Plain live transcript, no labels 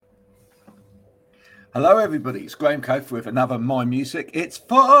Hello, everybody. It's Graham Cofe with another My Music. It's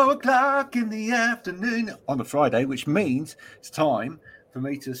 4 o'clock in the afternoon on a Friday, which means it's time for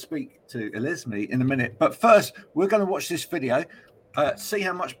me to speak to EḽiÞάχυμι in a minute. But first, we're going to watch this video, see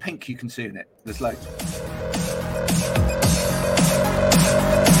how much pink you can see in it. There's loads.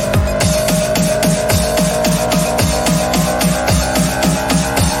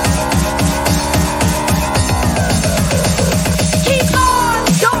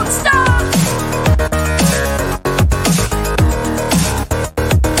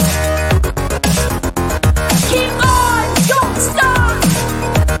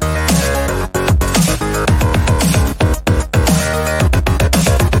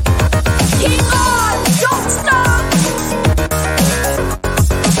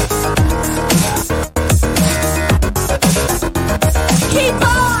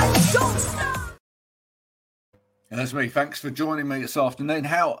 EḽiÞάχυμι, thanks for joining me this afternoon.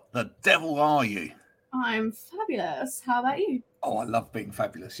 How the devil are you? I'm fabulous. How about you? Oh, I love being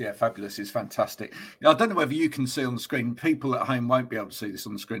fabulous. Yeah, fabulous is fantastic. I don't know whether you can see on the screen. People at home won't be able to see this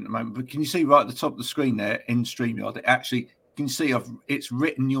on the screen at the moment, but can you see right at the top of the screen there in StreamYard? It actually, can you see it's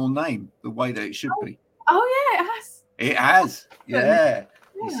written your name the way that it should be? Oh, yeah, it has. It has. Yeah.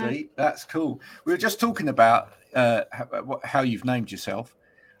 You see, that's cool. We were just talking about how you've named yourself.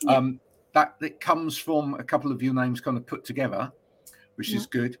 Yeah. That it comes from a couple of your names kind of put together, which is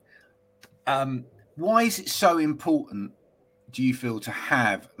good. Why is it so important, do you feel, to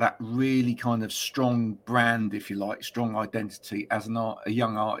have that really kind of strong brand, if you like, strong identity as a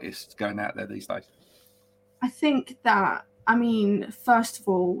young artist going out there these days? I think that, first of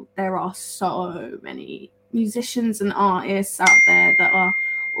all, there are so many musicians and artists out there that are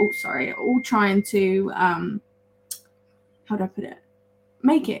all trying to, how do I put it?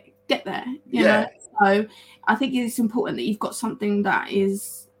 Get there, you know? So I think it's important that you've got something that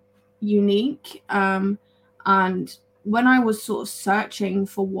is unique. And when I was sort of searching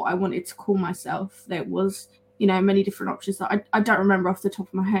for what I wanted to call myself, there was, many different options that I don't remember off the top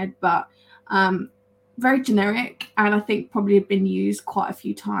of my head, but very generic, and I think probably have been used quite a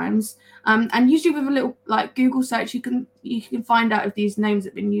few times. And usually with a little like Google search, you can find out if these names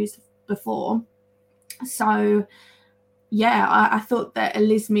have been used before. So yeah, I thought that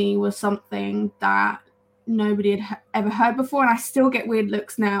EḽiÞάχυμι was something that nobody had ever heard before, and I still get weird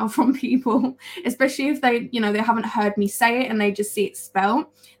looks now from people, especially if they haven't heard me say it and they just see it spelled.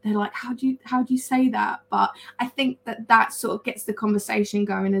 They're like, how do you say that? But I think that sort of gets the conversation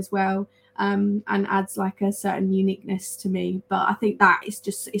going as well, and adds like a certain uniqueness to me. But I think that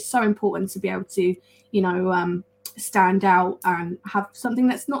it's so important to be able to stand out and have something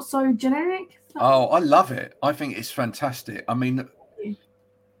that's not so generic. Oh, I love it. I think it's fantastic. I mean,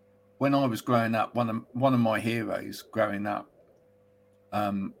 when I was growing up, one of my heroes growing up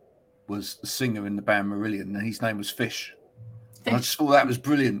was the singer in the band Marillion, and his name was Fish. I just thought that was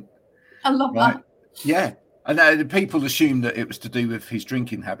brilliant. I love that. Yeah. And the people assumed that it was to do with his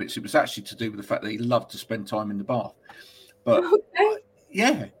drinking habits. It was actually to do with the fact that he loved to spend time in the bath. But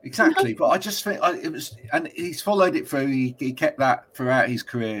yeah, exactly. But I just think it was, and he's followed it through. He kept that throughout his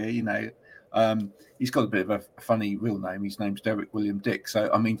career, He's got a bit of a funny real name. His name's Derek William Dick. So,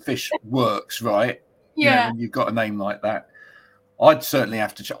 Fish works, right? Yeah. When you've got a name like that. I'd certainly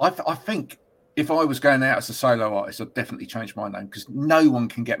have to. I think if I was going out as a solo artist, I'd definitely change my name, because no one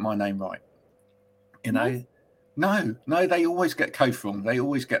can get my name right. No, they always get Cofe wrong. They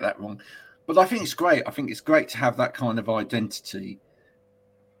always get that wrong. But I think it's great. I think it's great to have that kind of identity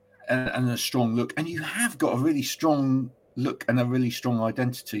and a strong look. And you have got a really strong look and a really strong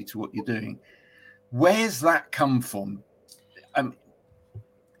identity to what you're doing. Where's that come from?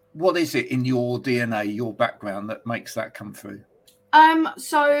 What is it in your DNA, your background, that makes that come through?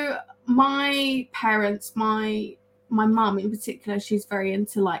 So my parents, my mum in particular, she's very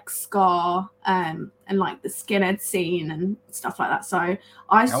into like ska and like the skinhead scene and stuff like that. So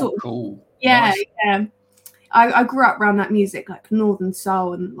cool. Yeah, nice. Yeah. I grew up around that music, like Northern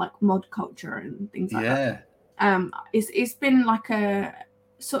Soul and like mod culture and things like that. It's been like a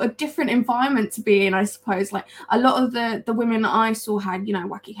sort of different environment to be in, I suppose. Like a lot of the women that I saw had,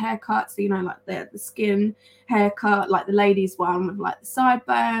 wacky haircuts, like the skin haircut, like the ladies one with like the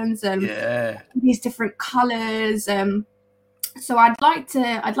sideburns and these different colors. So I'd like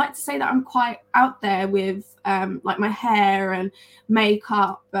to say that I'm quite out there with like my hair and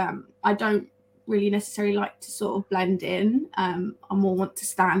makeup. I don't really necessarily like to sort of blend in. I more want to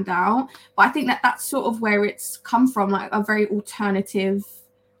stand out. But I think that's sort of where it's come from, like a very alternative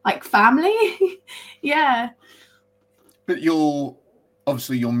like family. Yeah. But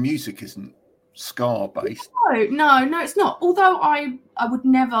obviously your music isn't ska based. No, it's not. Although I would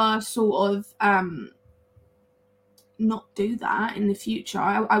never sort of not do that in the future.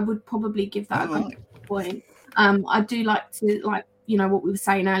 I would probably give that a point. I do like to, like, you know, what we were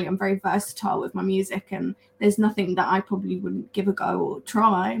saying earlier, I'm very versatile with my music, and there's nothing that I probably wouldn't give a go or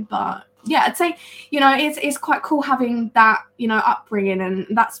try. But yeah, I'd say, you know, it's quite cool having that, you know, upbringing, and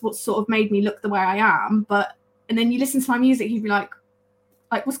that's what sort of made me look the way I am. But and then you listen to my music, you'd be like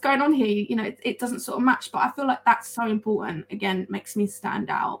what's going on here? You know, it doesn't sort of match. But I feel like that's so important. Again, it makes me stand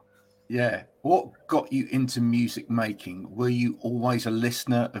out. Yeah. What got you into music making? Were you always a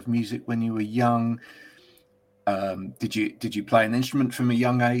listener of music when you were young? Did you play an instrument from a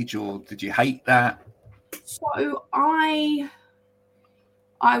young age, or did you hate that? So I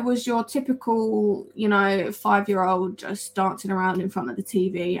was your typical, you know, 5-year-old just dancing around in front of the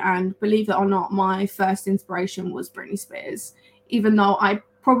TV. And believe it or not, my first inspiration was Britney Spears, even though I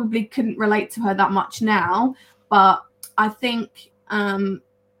probably couldn't relate to her that much now. But I think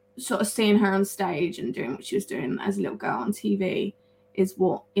sort of seeing her on stage and doing what she was doing as a little girl on TV is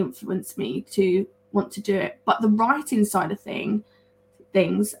what influenced me to want to do it. But the writing side of things,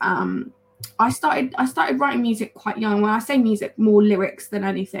 I started writing music quite young. When I say music, more lyrics than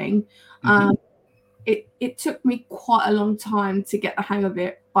anything. It took me quite a long time to get the hang of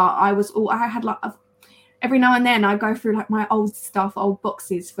it, but I had like every now and then I go through like my old stuff, old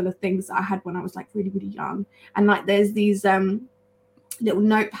boxes full of things that I had when I was like really, really young, and like there's these little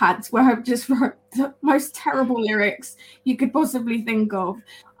notepads where I've just wrote the most terrible lyrics you could possibly think of.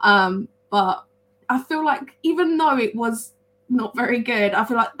 But I feel like even though it was not very good, I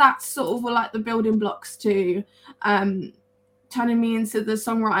feel like that's sort of were like the building blocks to turning me into the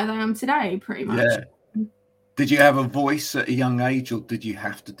songwriter that I am today, pretty much. Yeah. Did you have a voice at a young age, or did you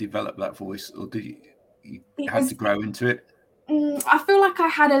have to develop that voice, or did you had to grow into it? I feel like I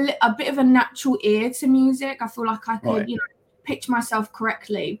had a bit of a natural ear to music. I feel like I could, you know, pitch myself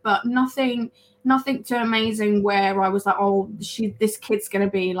correctly, but nothing too amazing where I was like, oh, this kid's gonna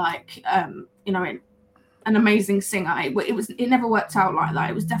be like, you know, an amazing singer. It never worked out like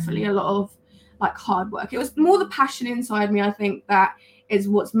that. It was definitely a lot of like hard work. It was more the passion inside me, I think, that is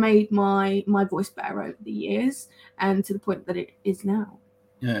what's made my voice better over the years, and to the point that it is now.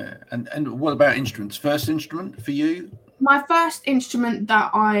 Yeah. And what about instruments? First instrument for you? My first instrument that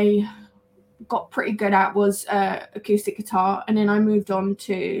I got pretty good at was acoustic guitar, and then I moved on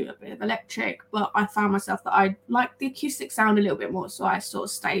to a bit of electric, but I found myself that I liked the acoustic sound a little bit more, so I sort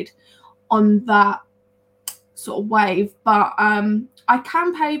of stayed on that sort of wave. But I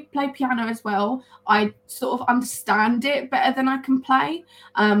can play piano as well. I sort of understand it better than I can play.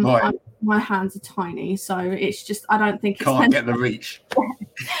 My hands are tiny, so it's just I don't think it's can't get the reach.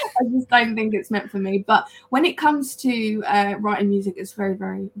 I just don't think it's meant for me. But when it comes to writing music, it's very,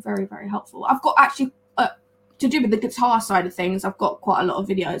 very, very, very helpful. I've got actually to do with the guitar side of things, I've got quite a lot of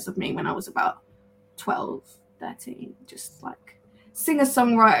videos of me when I was about 12, 13, just like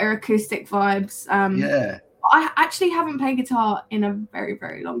singer-songwriter acoustic vibes. Yeah. I actually haven't played guitar in a very,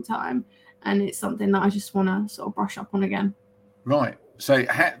 very long time, and it's something that I just want to sort of brush up on again. Right. So,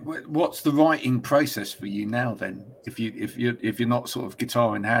 what's the writing process for you now? Then, if you're not sort of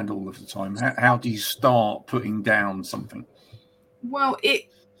guitar in hand all of the time, how do you start putting down something? Well,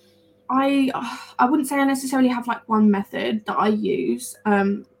 I wouldn't say I necessarily have like one method that I use.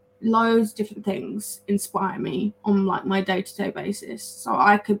 Loads of different things inspire me on like my day-to-day basis. So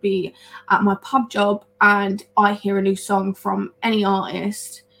I could be at my pub job and I hear a new song from any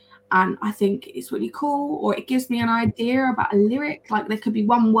artist and I think it's really cool, or it gives me an idea about a lyric. Like there could be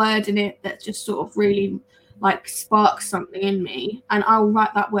one word in it that just sort of really like sparks something in me, and I'll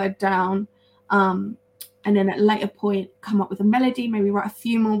write that word down. And then at a later point come up with a melody, maybe write a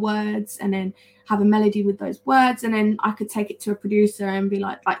few more words and then have a melody with those words, and then I could take it to a producer and be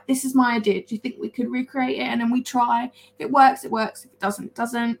like this is my idea, do you think we could recreate it? And then we try. If it works, it works. If it doesn't, it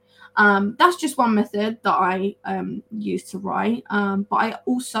doesn't. That's just one method that I use to write. But I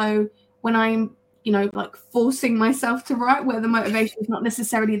also, when I'm, you know, like forcing myself to write where the motivation is not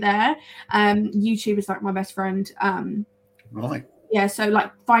necessarily there, YouTube is like my best friend. Right. Yeah, so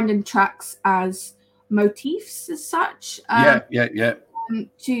like finding tracks as motifs as such. Yeah.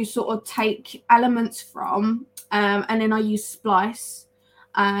 To sort of take elements from, and then I use Splice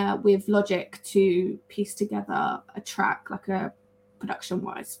with Logic to piece together a track, like a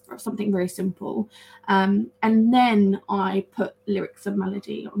production-wise, for something very simple. And then I put lyrics and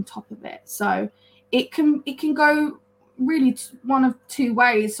melody on top of it. So it can go really one of two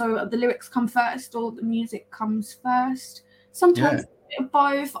ways. So the lyrics come first, or the music comes first. Sometimes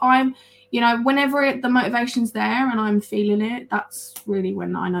both. I'm, you know, whenever the motivation's there and I'm feeling it, that's really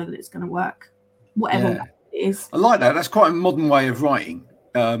when I know that it's going to work, whatever it is. I like that. That's quite a modern way of writing.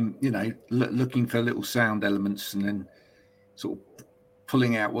 looking for little sound elements and then sort of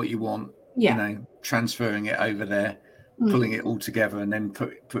pulling out what you want, transferring it over there, pulling it all together, and then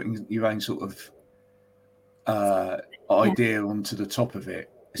putting your own sort of idea onto the top of it.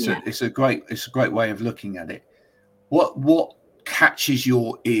 It's a great way of looking at it. What catches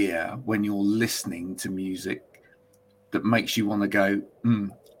your ear when you're listening to music that makes you want to go,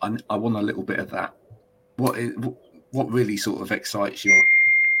 I want a little bit of that? What really sort of excites your?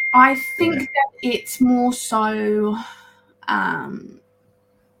 I think that it's more so the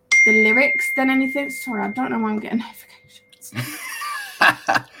lyrics than anything. Sorry, I don't know why I'm getting notifications.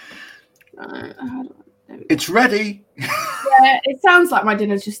 It's ready. Yeah, it sounds like my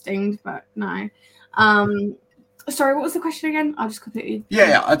dinner's just dinged, but no. Sorry, what was the question again? I just completely.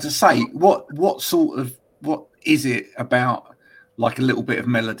 Yeah, I'd just say what is it about, like a little bit of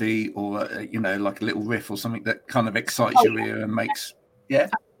melody or like a little riff or something that kind of excites your ear and makes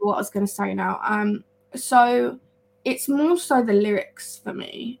what I was going to say now. So it's more so the lyrics for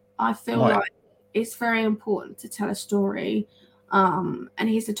me. I feel like it's very important to tell a story. And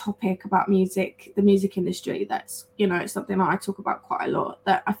here's a topic about music, the music industry. That's it's something that I talk about quite a lot.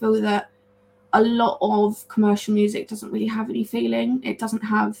 That I feel that a lot of commercial music doesn't really have any feeling. It doesn't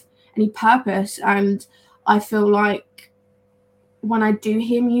have any purpose, and I feel like when I do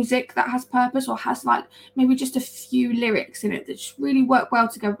hear music that has purpose or has like maybe just a few lyrics in it that just really work well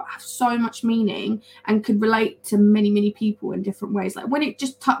together but have so much meaning and could relate to many people in different ways, like when it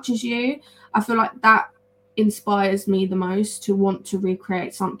just touches you, I feel like that inspires me the most to want to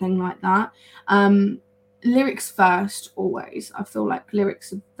recreate something like that. Lyrics first, always. I feel like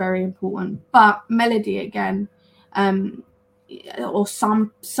lyrics are very important, but melody again, or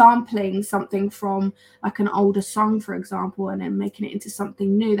sampling something from like an older song, for example, and then making it into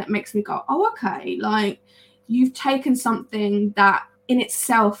something new that makes me go, oh, okay, like you've taken something that in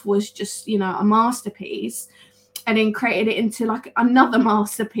itself was just a masterpiece and then created it into like another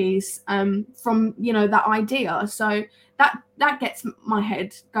masterpiece from that idea. So that gets my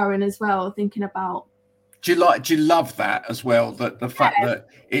head going as well, thinking about. Do you love that as well? That the fact that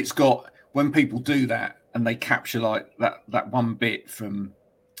it's got, when people do that and they capture like that one bit from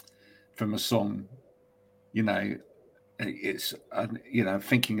a song, it's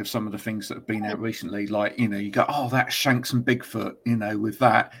thinking of some of the things that have been out recently, like you go, oh, that's Shanks and Bigfoot, with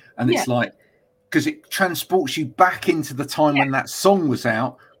that, and it's like, because it transports you back into the time when that song was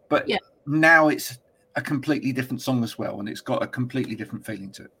out, but now it's a completely different song as well, and it's got a completely different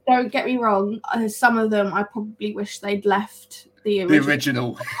feeling to it. Don't get me wrong, some of them I probably wish they'd left the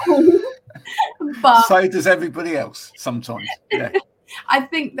original. But so does everybody else sometimes. Yeah. I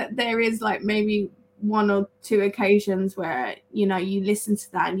think that there is like maybe one or two occasions where you listen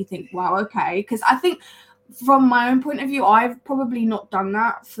to that and you think, wow, okay, because I think from my own point of view, I've probably not done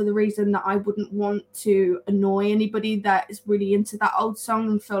that for the reason that I wouldn't want to annoy anybody that is really into that old song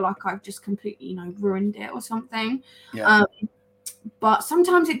and feel like I've just completely, ruined it or something. Yeah. But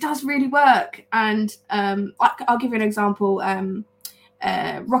sometimes it does really work. And I'll give you an example.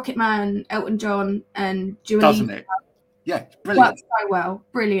 Rocket Man, Elton John, and Dua Lipa. Doesn't it? Yeah, brilliant. Works so well,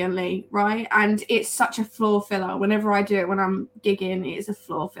 brilliantly, right? And it's such a floor filler. Whenever I do it when I'm gigging, it is a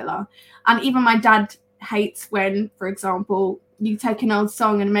floor filler. And even my dad hates when, for example, you take an old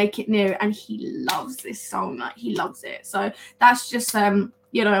song and make it new, and he loves this song, like he loves it. So that's just like an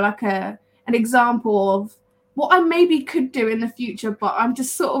example of what I maybe could do in the future, but I'm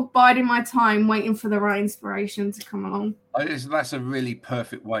just sort of biding my time, waiting for the right inspiration to come along. That's a really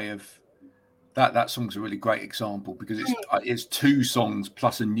perfect way of that song's a really great example, because it's two songs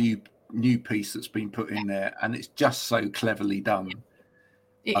plus a new piece that's been put in there, and it's just so cleverly done.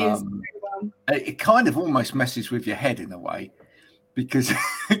 It is very well. It kind of almost messes with your head in a way, because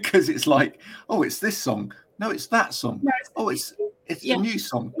it's like, oh, it's this song, no, it's that song, no, it's a new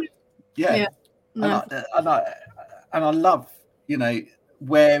song. Yeah. No. And I love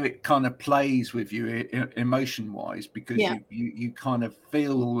where it kind of plays with you emotion wise, because you kind of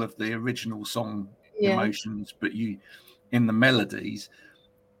feel all of the original song emotions, but you in the melodies,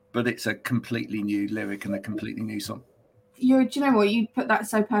 but it's a completely new lyric and a completely new song. Do you know what, you put that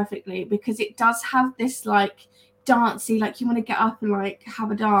so perfectly, because it does have this like dancey, like you want to get up and like have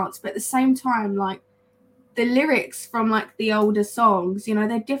a dance, but at the same time, like the lyrics from like the older songs,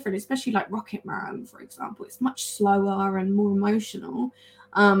 they're different, especially like Rocket Man, for example. It's much slower and more emotional.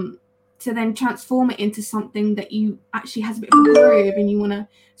 To then transform it into something that you actually has a bit of a groove and you want to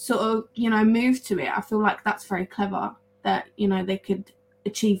sort of, move to it. I feel like that's very clever that, they could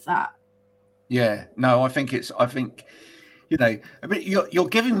achieve that. Yeah, no, I think you know, I mean, you're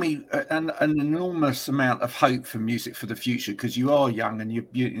giving me an enormous amount of hope for music for the future, because you are young, and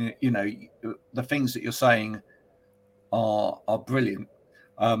you know, the things that you're saying are brilliant.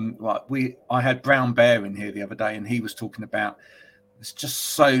 I had Brown Bear in here the other day, and he was talking about there's just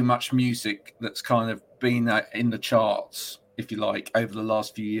so much music that's kind of been in the charts, if you like, over the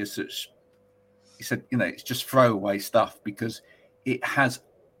last few years. He said, you know, it's just throwaway stuff because it has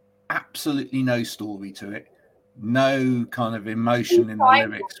absolutely no story to it, no kind of emotion in the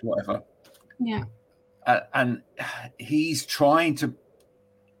lyrics, whatever. Yeah. And he's trying to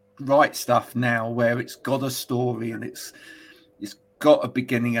write stuff now where it's got a story, and it's got a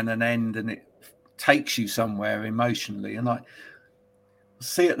beginning and an end, and it takes you somewhere emotionally. And I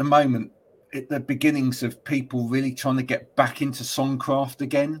see at the moment the beginnings of people really trying to get back into songcraft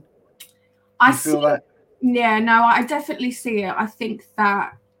again. I feel that. Yeah, no, I definitely see it. I think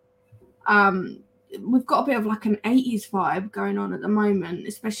that we've got a bit of like an 80s vibe going on at the moment,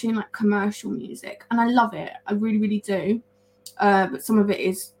 especially in like commercial music, and I love it. I really, really do. But some of it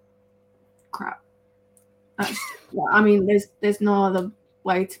is crap. I mean, there's no other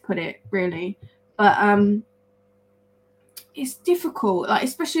way to put it, really. But it's difficult, like,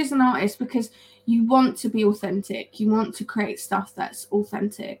 especially as an artist, because you want to be authentic. You want to create stuff that's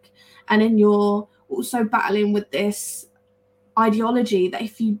authentic, and then you're also battling with this ideology that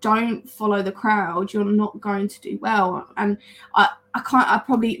if you don't follow the crowd, you're not going to do well. And I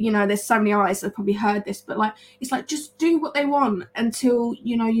probably, you know, there's so many artists that probably heard this, but like, it's like, just do what they want until,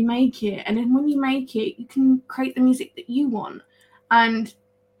 you know, you make it. And then when you make it, you can create the music that you want. And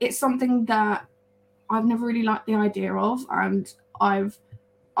it's something that I've never really liked the idea of. And I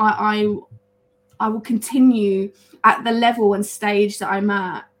will continue at the level and stage that I'm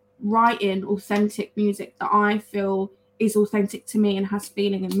at, writing authentic music that I feel is authentic to me and has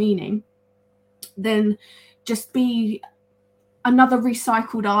feeling and meaning, then just be another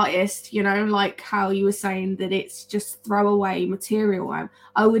recycled artist, you know, like how you were saying that it's just throwaway material.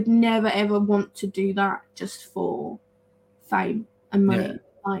 I would never ever want to do that just for fame and money.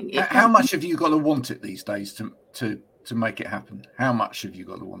 Yeah. How much have you got to want it these days to make it happen? How much have you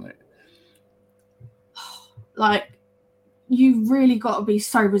got to want it? Like, you've really got to be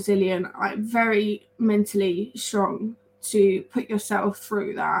so resilient, like very mentally strong to put yourself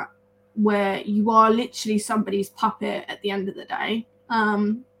through that, where you are literally somebody's puppet at the end of the day,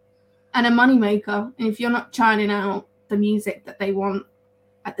 and a moneymaker. And if you're not churning out the music that they want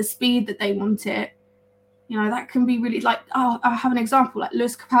at the speed that they want it, you know, that can be really, like, I have an example, like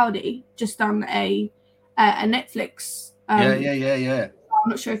Lewis Capaldi just done a Netflix. Yeah. I'm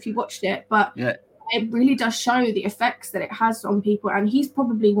not sure if you watched it, but yeah, it really does show the effects that it has on people. And he's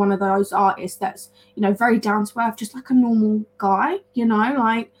probably one of those artists that's, you know, very down to earth, just like a normal guy, you know,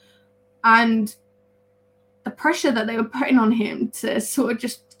 like, and the pressure that they were putting on him to sort of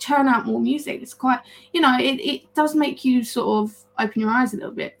just churn out more music, it's quite, you know, it does make you sort of open your eyes a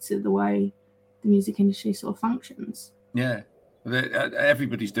little bit to the way the music industry sort of functions. Yeah.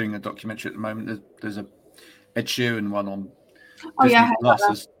 Everybody's doing a documentary at the moment. There's a Ed Sheeran one on Disney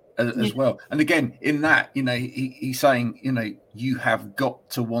Plus as well. And again, in that, you know, he's saying, you know, you have got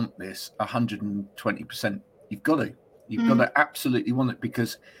to want this 120%. You've got to absolutely want it,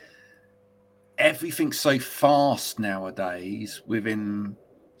 because everything's so fast nowadays within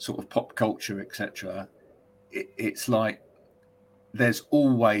sort of pop culture, etc. It's like there's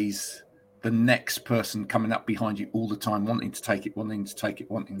always the next person coming up behind you all the time, wanting to take it.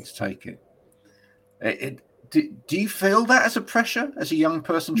 Do you feel that as a pressure, as a young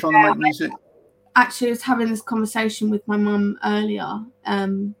person trying to make music? Actually, I was having this conversation with my mum earlier,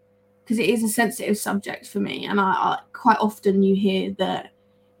 because it is a sensitive subject for me, and I quite often you hear that,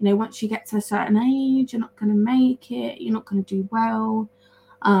 you know, once you get to a certain age, you're not going to make it, you're not going to do well.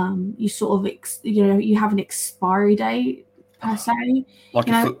 You sort of, you know, you have an expiry date per se, like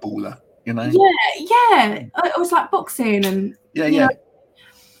a footballer, you know. Yeah. It was like boxing, and you know,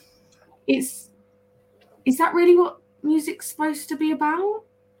 is that really what music's supposed to be about?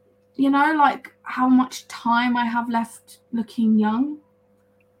 You know, like how much time I have left looking young,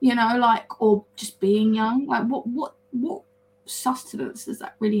 you know, like, or just being young. Like, what sustenance does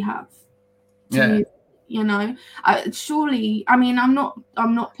that really have to music, you know? Surely, I mean, I'm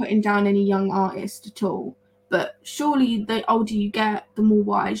not putting down any young artist at all, but surely the older you get, the more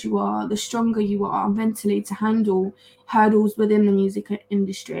wise you are, the stronger you are mentally to handle hurdles within the music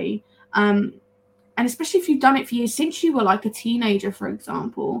industry. And especially if you've done it for years, since you were like a teenager, for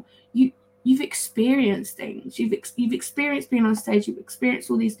example, you've experienced things. You've experienced being on stage. You've experienced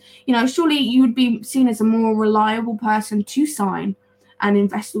all these, you know, surely you would be seen as a more reliable person to sign and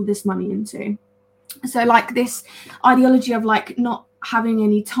invest all this money into. So like this ideology of like not having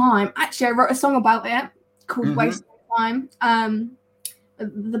any time. Actually, I wrote a song about it called Wasting Time.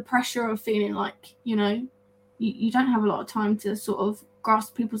 The pressure of feeling like, you know, you don't have a lot of time to sort of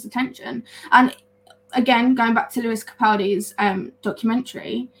grasp people's attention. And again, going back to Lewis Capaldi's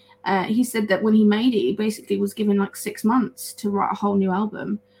documentary, he said that when he made it, he basically was given like 6 months to write a whole new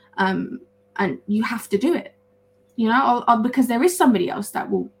album. And you have to do it, you know, or because there is somebody else that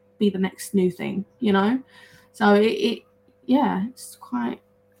will be the next new thing, you know. So it's quite.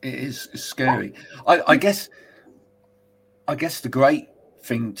 It is scary. I guess the great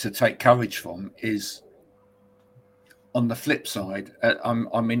thing to take courage from is, on the flip side,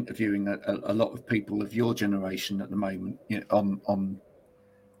 I'm interviewing a lot of people of your generation at the moment, you know, on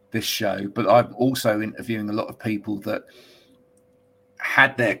this show, but I'm also interviewing a lot of people that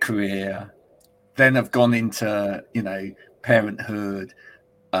had their career, then have gone into, you know, parenthood,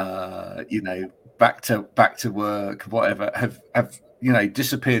 you know, back to work, whatever, have you know,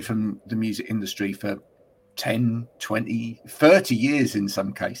 disappeared from the music industry for 10, 20, 30 years in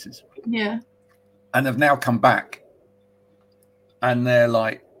some cases. Yeah. And have now come back. And they're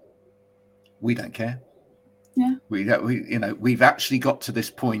like, we don't care. Yeah. We you know, we've actually got to this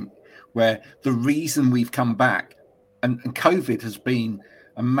point where the reason we've come back, and COVID has been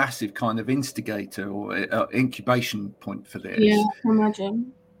a massive kind of instigator or incubation point for this. Yeah, I can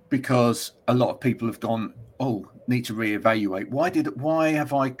imagine. Because a lot of people have gone, oh, need to reevaluate. Why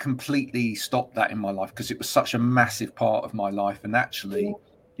have I completely stopped that in my life? Because it was such a massive part of my life. And actually,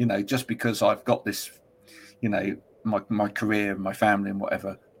 you know, just because I've got this, you know, my career and my family and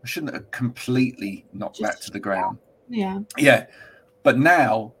whatever, I shouldn't have completely knocked that to the ground. Yeah. But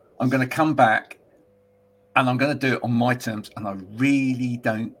now I'm going to come back and I'm going to do it on my terms, and I really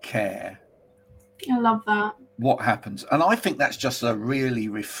don't care. I love that. What happens. And I think that's just a really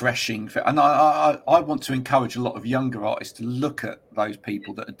refreshing thing. And I want to encourage a lot of younger artists to look at those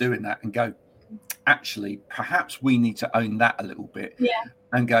people that are doing that and go, actually, perhaps we need to own that a little bit. Yeah.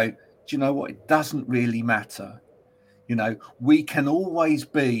 And go, do you know what? It doesn't really matter. You know, we can always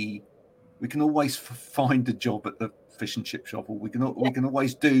find a job at the fish and chip shop, or we can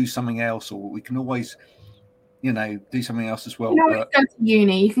always do something else, or we can always, you know, do something else as well. You can go to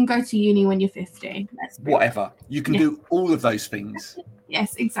uni. You can go to uni when you're 50. Whatever. You can do all of those things.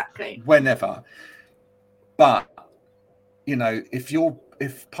 Yes, exactly. Whenever. But, you know,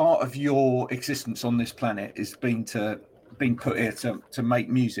 if part of your existence on this planet is being put here to make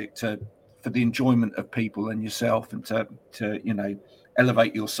music, for the enjoyment of people and yourself, and to you know,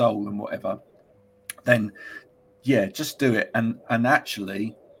 elevate your soul and whatever, then yeah, just do it. And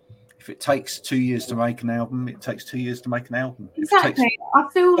actually, if it takes 2 years to make an album, it takes 2 years to make an album. Exactly. I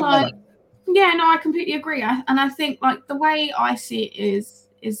feel like, yeah, no, I completely agree. And I think like the way I see it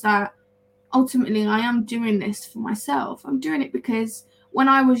is that ultimately I am doing this for myself. I'm doing it because when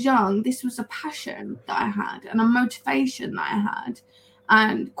I was young, this was a passion that I had and a motivation that I had.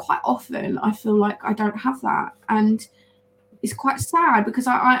 And quite often I feel like I don't have that. And it's quite sad because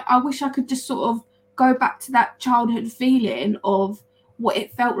I wish I could just sort of go back to that childhood feeling of what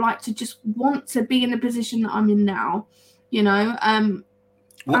it felt like to just want to be in the position that I'm in now, you know.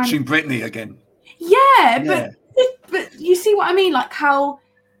 Watching Britney again. Yeah, but you see what I mean? Like how,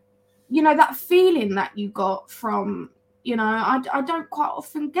 you know, that feeling that you got from, you know, I don't quite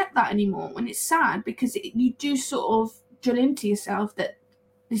often get that anymore. And it's sad because you do sort of drill into yourself that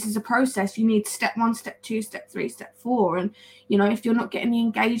this is a process. You need step 1, step 2, step 3, step 4. And, you know, if you're not getting the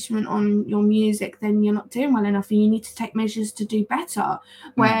engagement on your music, then you're not doing well enough and you need to take measures to do better.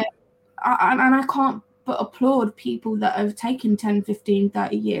 Where, I can't but applaud people that have taken 10, 15,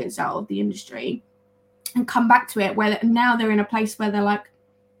 30 years out of the industry and come back to it, where now they're in a place where they're like,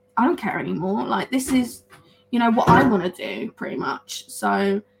 I don't care anymore. Like, this is, you know, what I want to do pretty much.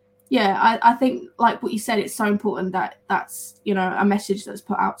 So, yeah, I think like what you said, it's so important that that's, you know, a message that's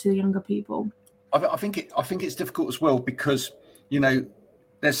put out to the younger people. I think it's difficult as well because, you know,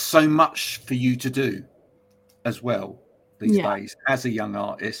 there's so much for you to do as well these days as a young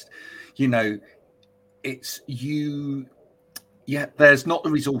artist. You know, it's you. Yeah, there's not the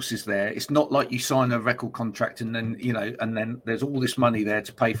resources there. It's not like you sign a record contract and then, you know, and then there's all this money there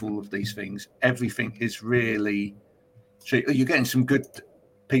to pay for all of these things. Everything is really, you're getting some good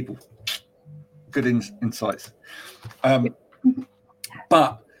people, good insights.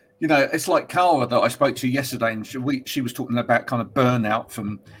 But, you know, it's like Cara that I spoke to yesterday, and she was talking about kind of burnout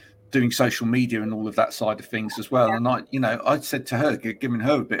from doing social media and all of that side of things as well. And I said to her, giving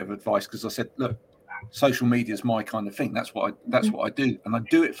her a bit of advice, because I said, look, social media is my kind of thing. That's what I do, and I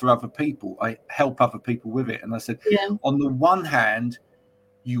do it for other people. I help other people with it. And I said, on the one hand,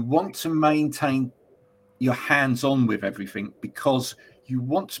 you want to maintain you're hands-on with everything because you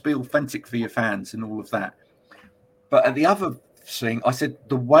want to be authentic for your fans and all of that. But at the other thing, I said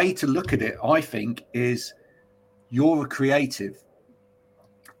the way to look at it, I think, is you're a creative,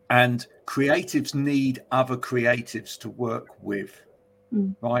 and creatives need other creatives to work with,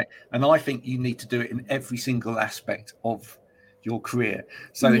 right? And I think you need to do it in every single aspect of your career.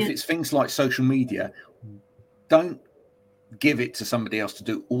 So if it's things like social media, don't give it to somebody else to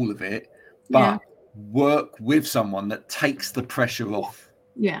do all of it, but work with someone that takes the pressure off.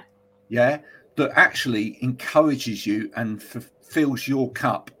 That actually encourages you and fills your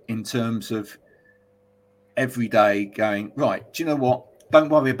cup in terms of every day going, right, do you know what? Don't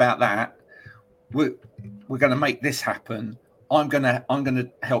worry about that. We're going to make this happen. I'm going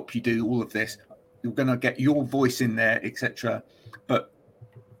to help you do all of this. You're going to get your voice in there, etc. But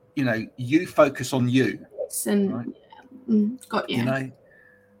you focus on you. And right? Got you.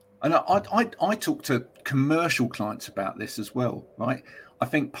 And I talk to commercial clients about this as well, right? I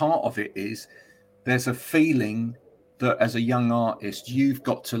think part of it is there's a feeling that as a young artist, you've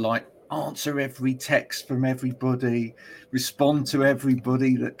got to answer every text from everybody, respond to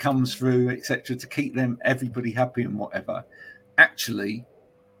everybody that comes through, etc., to keep everybody happy and whatever. Actually,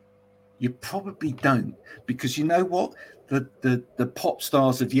 you probably don't, because you know what? The pop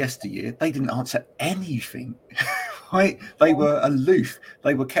stars of yesteryear, they didn't answer anything, right? They were aloof.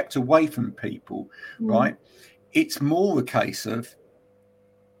 They were kept away from people, right? It's more a case of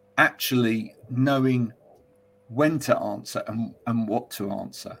actually knowing when to answer and what to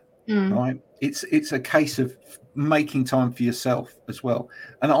answer, right? It's a case of making time for yourself as well.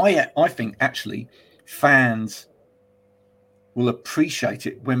 And I think actually fans will appreciate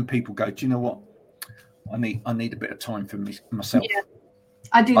it when people go, do you know what? I need a bit of time for myself. Yeah,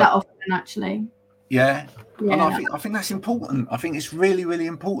 I do that often, actually. Yeah. And I think that's important. I think it's really, really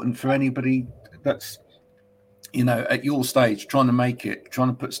important for anybody that's at your stage, trying to make it, trying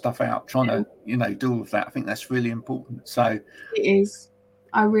to put stuff out, trying to do all of that. I think that's really important. So it is.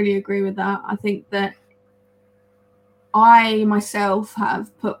 I really agree with that. I think that I myself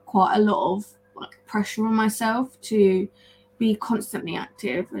have put quite a lot of pressure on myself to be constantly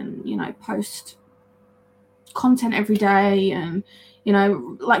active and post content every day, and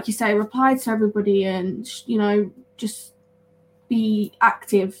like you say, reply to everybody, and just be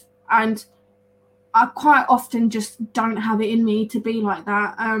active. And I quite often just don't have it in me to be like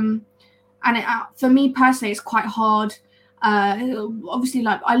that. And for me personally, it's quite hard. Obviously,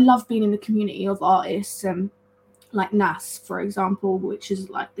 I love being in the community of artists, like NAS, for example, which is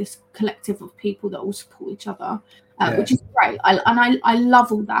this collective of people that all support each other, which is great. I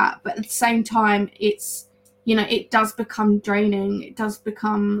love all that. But at the same time, it's, it does become draining. It does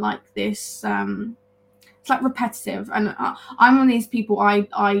become this, it's repetitive. And I'm one of these people, I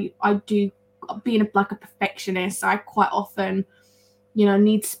do, being a perfectionist, I quite often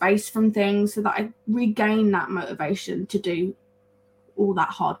need space from things so that I regain that motivation to do all that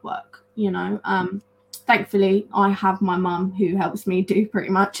hard work. Thankfully I have my mum who helps me do pretty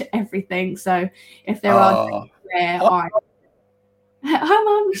much everything, so if there are days where hi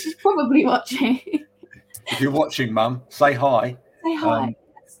mum, she's probably watching. If you're watching, mum, say hi. Say hi.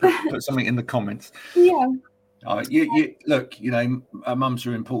 Put something in the comments. You look, mums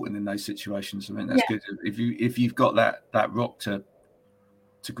are important in those situations. I mean, that's good. If you've got that rock to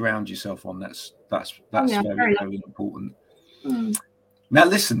ground yourself on, that's very, very important. Now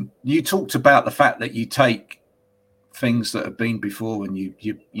listen, you talked about the fact that you take things that have been before, and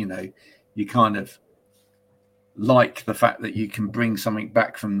you kind of like the fact that you can bring something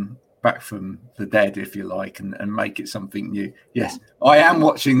back from the dead, if you like, and make it something new. Yes, I am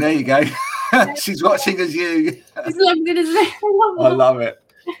watching. There you go. She's watching as you. It's lovely, isn't it? I love it.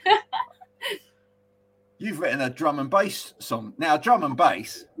 You've written a drum and bass song. Now, drum and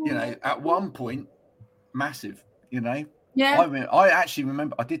bass, at one point, massive, Yeah. I actually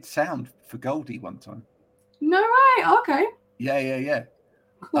remember I did sound for Goldie one time. No way. Okay. Yeah.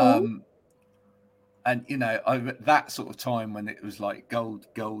 Cool. And that sort of time when it was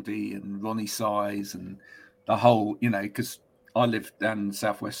Goldie and Ronnie Size and the whole, because I lived down in the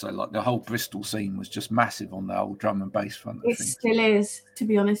southwest, so the whole Bristol scene was just massive on the old drum and bass front. It still is, to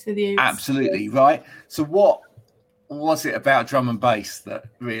be honest with you. Absolutely right. So what was it about drum and bass that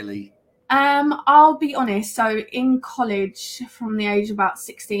really? I'll be honest. So in college, from the age of about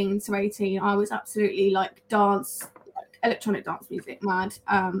 16 to 18, I was absolutely electronic dance music mad.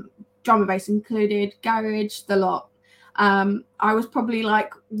 Drum and bass included, garage, the lot. I was probably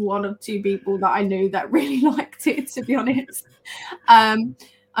one of two people that I knew that really liked it, to be honest. And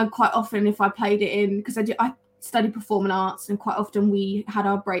quite often, if I played it in, because I studied performing arts, and quite often we had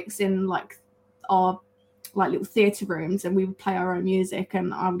our breaks in our like little theatre rooms, and we would play our own music,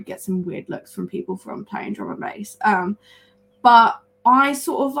 and I would get some weird looks from people from playing drum and bass. But I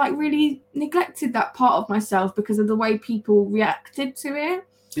sort of like really neglected that part of myself because of the way people reacted to it.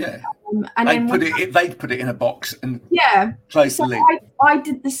 Yeah. And they'd put it in a box and close the lid. I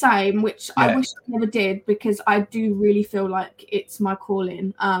did the same, which I wish I never did, because I do really feel like it's my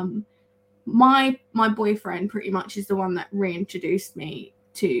calling. My boyfriend pretty much is the one that reintroduced me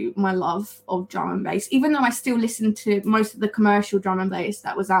to my love of drum and bass, even though I still listen to most of the commercial drum and bass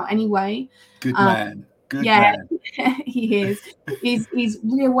that was out anyway. Good man. Good man. He is. He's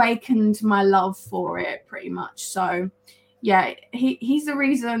reawakened my love for it pretty much. So yeah, he's the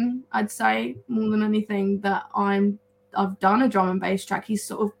reason, I'd say, more than anything, that I've done a drum and bass track. He's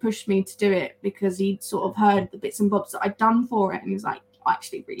sort of pushed me to do it because he'd sort of heard the bits and bobs that I'd done for it, and he's like, I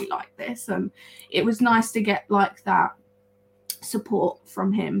actually really like this. And it was nice to get like that support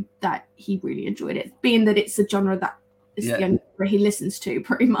from him, that he really enjoyed it, being that it's a genre that is the only genre he listens to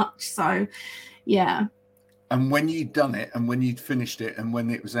pretty much. So yeah. And when you'd done it, and when you'd finished it, and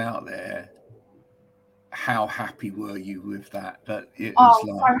when it was out there, how happy were you with that? That it was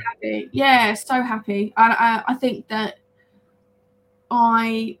so happy. Yeah, so happy. And I think that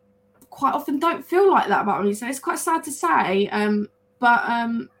I quite often don't feel like that about music. It's quite sad to say.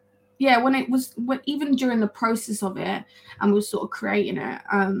 Yeah, when even during the process of it, and we were sort of creating it,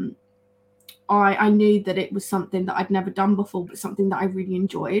 I knew that it was something that I'd never done before, but something that I really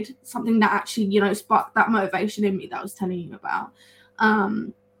enjoyed, something that actually, you know, sparked that motivation in me that I was telling you about.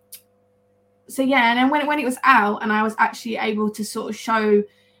 So yeah, and then when it was out, and I was actually able to sort of show,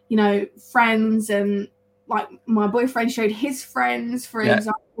 you know, friends, and like my boyfriend showed his friends, for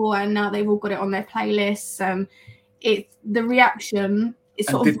example, and now they've all got it on their playlists, and the reaction is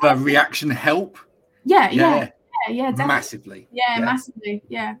sort of. Did the reaction help? Yeah, definitely. Massively. Massively.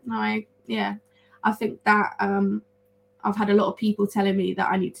 I think that I've had a lot of people telling me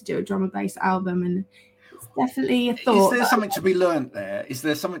that I need to do a drum and bass album, and it's definitely a thought. Is there something to be learnt there? Is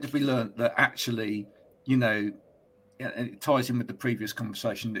there something to be learnt that actually, you know, it ties in with the previous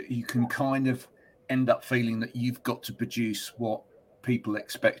conversation, that you can kind of end up feeling that you've got to produce what people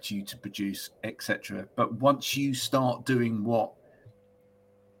expect you to produce, etc. But once you start doing what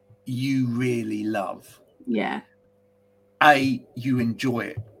you really love, you enjoy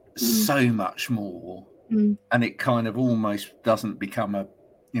it so much more, and it kind of almost doesn't become a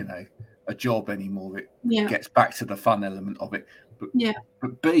job anymore. It gets back to the fun element of it.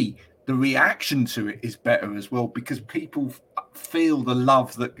 But B, the reaction to it is better as well, because people feel the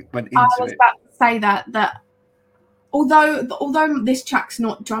love that went into it. I was about to say that although this track's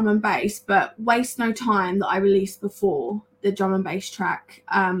not drum and bass, but Waste No Time, that I released before the drum and bass track,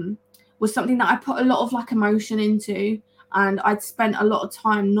 was something that I put a lot of like emotion into, and I'd spent a lot of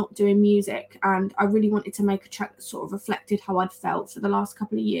time not doing music, and I really wanted to make a track that sort of reflected how I'd felt for the last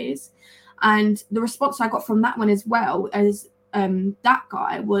couple of years. And the response I got from that one, as well as that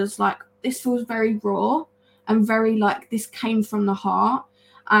guy, was like, this feels very raw and very like this came from the heart.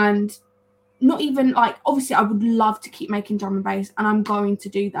 And not even like, obviously I would love to keep making drum and bass, and I'm going to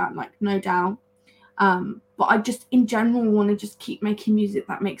do that, like, no doubt. But I just in general want to just keep making music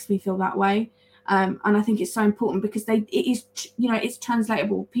that makes me feel that way. And I think it's so important, because it is, you know, it's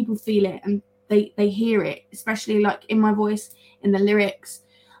translatable. People feel it, and they hear it, especially like in my voice, in the lyrics,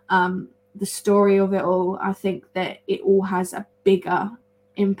 the story of it all. I think that it all has a bigger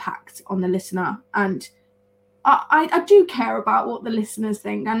impact on the listener, and I do care about what the listeners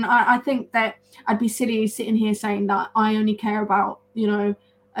think. And I think that I'd be silly sitting here saying that I only care about, you know,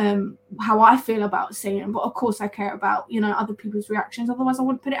 how I feel about singing, but of course I care about, you know, other people's reactions, otherwise I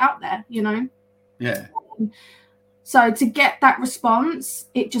wouldn't put it out there, you know. So to get that response,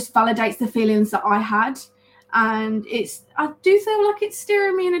 it just validates the feelings that I had, and I do feel like it's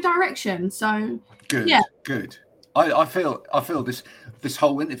steering me in a direction. So good. I feel this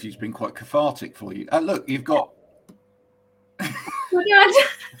whole interview's been quite cathartic for you. Look, you've got you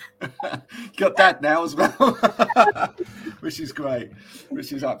got Dad now as well, which is great,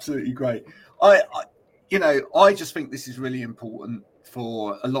 which is absolutely great. I just think this is really important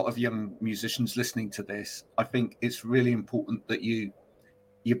for a lot of young musicians listening to this. I think it's really important that you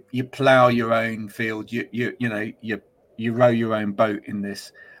plow your own field, you row your own boat in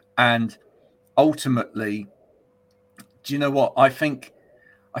this. And ultimately, do you know what? I think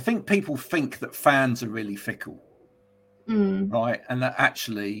people think that fans are really fickle, right? And that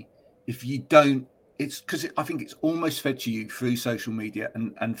actually, if you don't, it's because I think it's almost fed to you through social media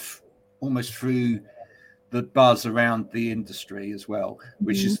and almost through the buzz around the industry as well,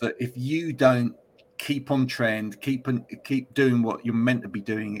 which is that if you don't keep on trend, keep doing what you're meant to be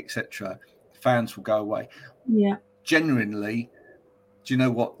doing, etc., fans will go away. Yeah. Genuinely, do you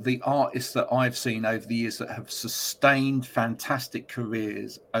know what? The artists that I've seen over the years that have sustained fantastic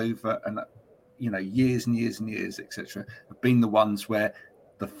careers over years and years and years, etc., have been the ones where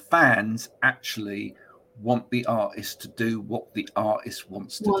the fans actually want the artist to do what the artist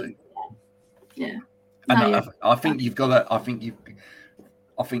wants to do. Yeah. And I think you've got to. I think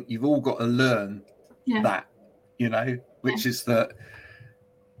you've all got to learn that, which is that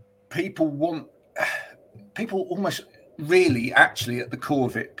people almost really actually at the core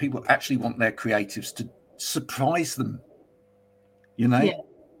of it, people actually want their creatives to surprise them.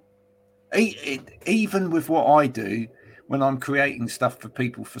 Even with what I do when I'm creating stuff for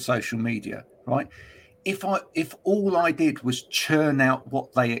people for social media, right? If all I did was churn out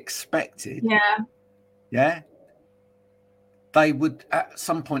what they expected, they would at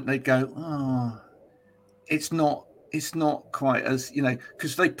some point they'd go, oh, it's not quite as,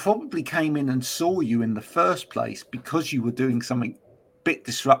 because they probably came in and saw you in the first place because you were doing something a bit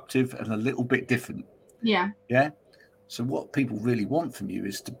disruptive and a little bit different. Yeah. So what people really want from you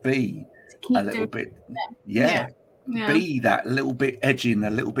is to be a little bit, be that little bit edgy and a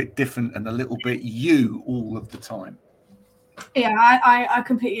little bit different and a little bit you all of the time. Yeah, I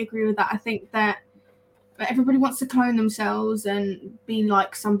completely agree with that. I think that everybody wants to clone themselves and be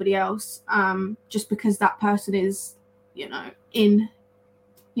like somebody else, just because that person is, in,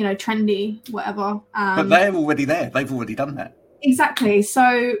 trendy, whatever. But they're already there. They've already done that. Exactly.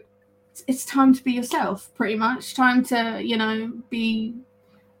 So it's time to be yourself, pretty much. Time to, be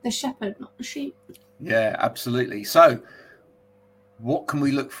the shepherd, not the sheep. Yeah, absolutely. So what can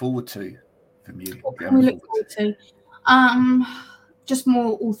we look forward to from you? What can we look forward to? Just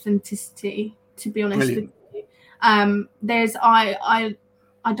more authenticity, to be honest. Brilliant. With you.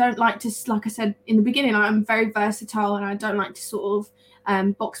 I don't like to, like I said in the beginning, I'm very versatile and I don't like to sort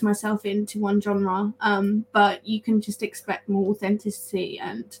of box myself into one genre. But you can just expect more authenticity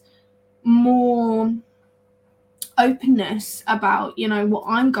and more openness about, what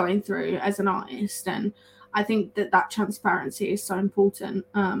I'm going through as an artist. And I think that transparency is so important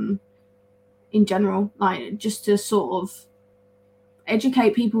in general, like just to sort of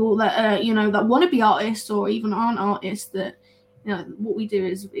educate people that that want to be artists or even aren't artists, that what we do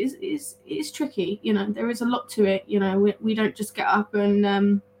is tricky. There is a lot to it. We don't just get up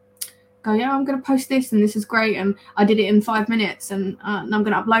and go, I'm going to post this and this is great and I did it in 5 minutes and I'm going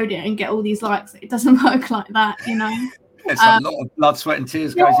to upload it and get all these likes. It doesn't work like that. It's a lot of blood, sweat and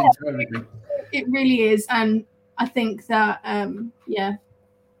tears goes into everything. It really is. And I think that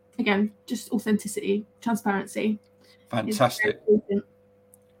again, just authenticity, transparency. Fantastic.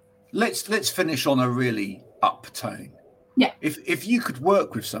 Let's finish on a really up tone. Yeah. If you could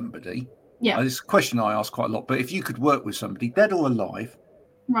work with somebody, this is a question I ask quite a lot, but if you could work with somebody, dead or alive,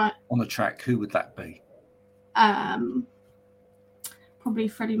 right, on a track, who would that be? Probably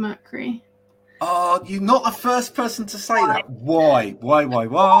Freddie Mercury. Oh, you're not the first person to say that. Why? Why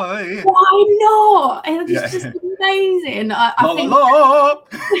not? It's just amazing. I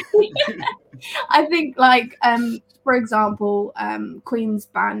think like for example, Queen's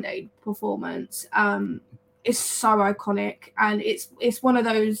Band Aid performance is so iconic, and it's one of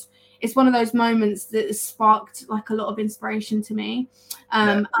those moments that has sparked like a lot of inspiration to me.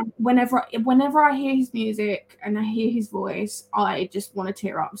 And whenever I hear his music and I hear his voice, I just want to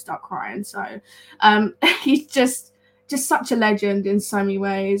tear up and start crying. So he's just such a legend in so many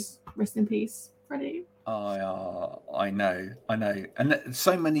ways. Rest in peace, Freddie. I know, and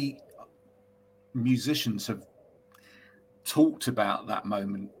so many musicians have talked about that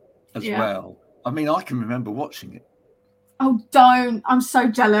moment as well. I mean, I can remember watching it. Oh, don't! I'm so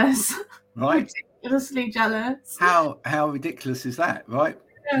jealous. Right? Ridiculously jealous. How ridiculous is that, right?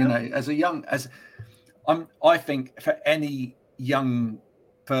 Yeah. I think for any young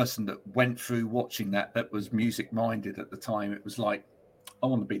person that went through watching that was music minded at the time, it was like, I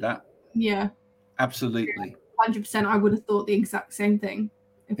want to be that. Yeah. Absolutely. 100%. I would have thought the exact same thing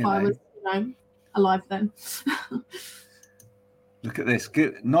if I was, alive then. Look at this.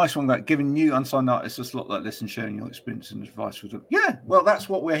 Nice one, about giving new unsigned artists a slot like this and sharing your experience and advice with them. Yeah, well, that's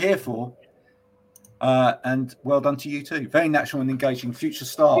what we're here for. And well done to you too. Very natural and engaging future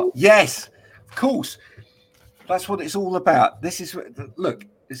star. Yes, of course. That's what it's all about. This is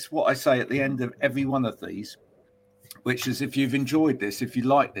what I say at the end of every one of these, which is, if you've enjoyed this, if you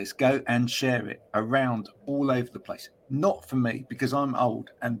like this, go and share it around all over the place. Not for me, because I'm old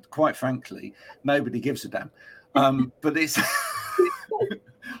and quite frankly, nobody gives a damn. But it's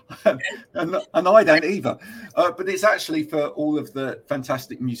and I don't either. But it's actually for all of the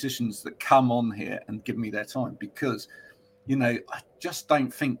fantastic musicians that come on here and give me their time, because I just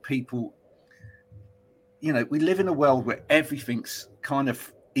don't think people you know, we live in a world where everything's kind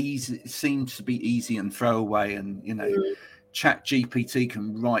of easy, it seems to be easy and throwaway, and you know, Chat GPT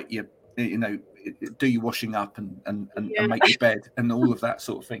can write your, you know, do your washing up and make your bed and all of that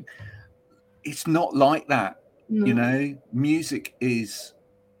sort of thing. It's not like that. You know, music is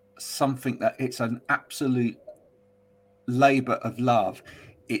something that it's an absolute labor of love.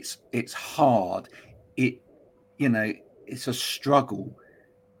 It's hard. It, you know, it's a struggle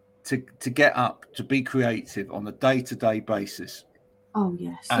to get up, to be creative on a day-to-day basis. Oh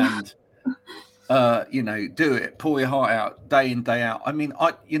yes. And you know, do it, pour your heart out day in, day out. I mean,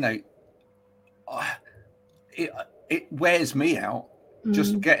 it wears me out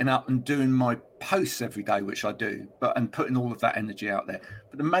just getting up and doing my posts every day, which I do, and putting all of that energy out there.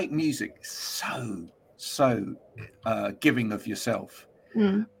 But to make music so giving of yourself,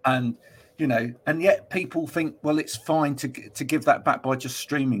 and you know, and yet people think, well, it's fine to give that back by just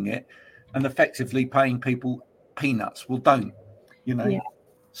streaming it and effectively paying people peanuts. Well, don't, you know,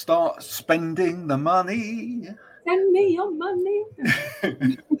 start spending the money. Send me your money.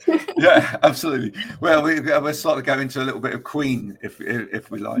 Yeah, absolutely. Well, we'll sort of go into a little bit of Queen if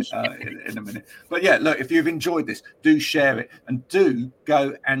we like in a minute. But yeah, look, if you've enjoyed this, do share it, and do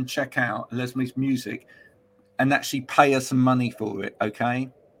go and check out Leslie's music and actually pay her some money for it. Okay,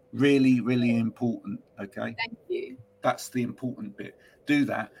 really, really important. Okay, thank you. That's the important bit. Do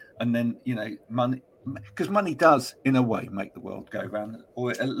that, and then, you know, money. Because money does, in a way, make the world go round,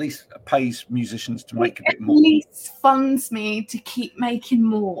 or at least pays musicians to make a bit more. At least funds me to keep making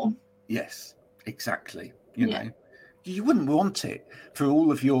more. Yes, exactly. You know, you wouldn't want it for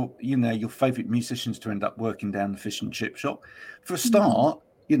all of your, you know, your favourite musicians to end up working down the fish and chip shop. For a start,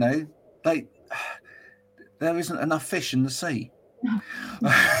 you know, there isn't enough fish in the sea.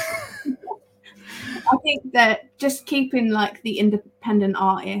 I think that just keeping like the independent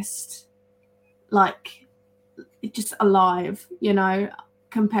artist, like, just alive, you know,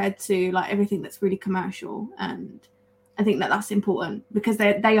 compared to like everything that's really commercial. And I think that that's important because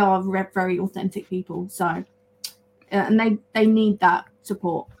they are very authentic people. So and they need that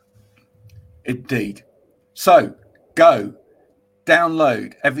support. Indeed. So go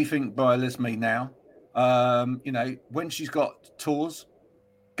download everything by Leslie now. You know, when she's got tours,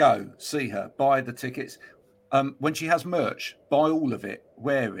 go see her, buy the tickets. When she has merch, buy all of it,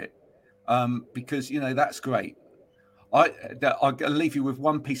 wear it, because, you know, that's great. I'll leave you with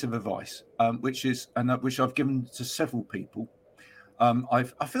one piece of advice, which I've given to several people. I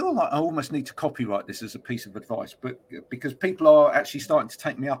feel like I almost need to copyright this as a piece of advice, but because people are actually starting to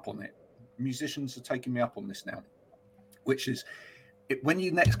take me up on it. Musicians are taking me up on this now, which is, when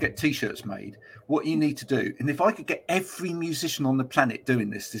you next get T-shirts made, what you need to do, and if I could get every musician on the planet doing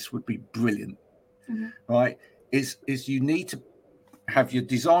this would be brilliant, right? Is you need to have your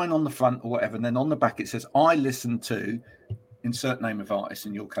design on the front or whatever, and then on the back it says, I listen to, insert name of artist,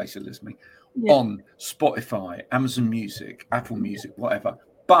 in your case, Elizabeth, on Spotify, Amazon Music, Apple Music, whatever.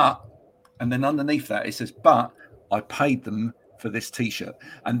 But, and then underneath that it says, but I paid them for this T-shirt.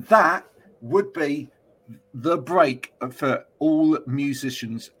 And that would be the break for all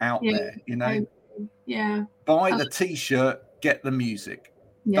musicians out there, you know? Yeah. Buy the T-shirt, get the music.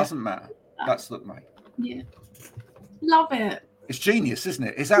 Doesn't matter. That's the way. Yeah. Love it. It's genius, isn't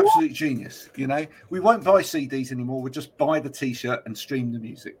it? It's absolute genius. You know, we won't buy CDs anymore. We'll just buy the T-shirt and stream the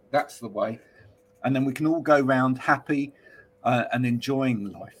music. That's the way. And then we can all go round happy and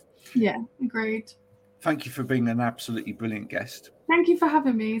enjoying life. Yeah, agreed. Thank you for being an absolutely brilliant guest. Thank you for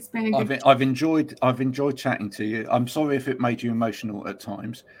having me. It's been a good I've enjoyed chatting to you. I'm sorry if it made you emotional at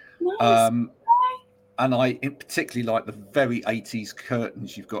times. Nice. And I particularly like the very 80s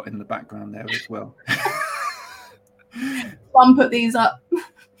curtains you've got in the background there as well. One put these up.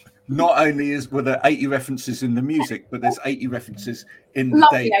 Not only were there 80 references in the music, but there's 80 references in the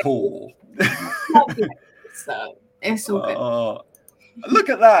decor. So it's all good. Look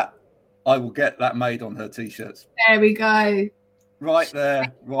at that. I will get that made on her T-shirts. There we go. Right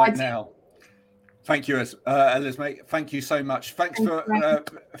there, right now. Thank you, Elizabeth. Thank you so much. Thanks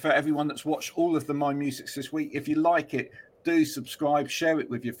for everyone that's watched all of the My Musics this week. If you like it, do subscribe, share it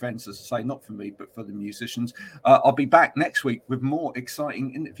with your friends, as I say, not for me, but for the musicians. I'll be back next week with more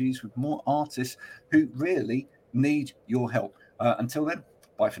exciting interviews with more artists who really need your help. Until then,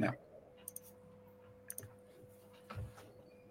 bye for now.